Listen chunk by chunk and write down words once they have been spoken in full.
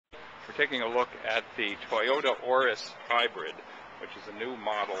We're taking a look at the Toyota Auris hybrid, which is a new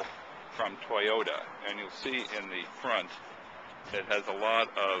model from Toyota. And you'll see in the front it has a lot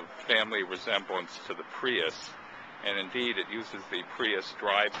of family resemblance to the Prius. And indeed, it uses the Prius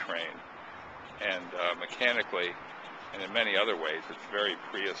drivetrain. And mechanically, and in many other ways, it's very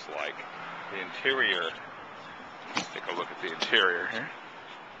Prius-like. The interior, let's take a look at the interior here.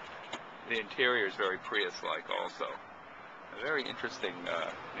 The interior is very Prius-like also. A very interesting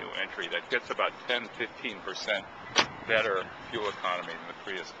new entry that gets about 10-15% better fuel economy than the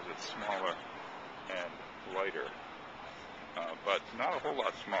Prius because it's smaller and lighter. But not a whole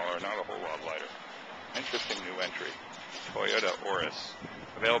lot smaller, not a whole lot lighter. Interesting new entry. Toyota Auris.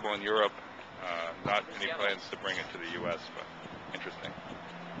 Available in Europe. Not any plans to bring it to the U.S., but interesting.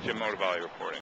 Jim Motavalli reporting.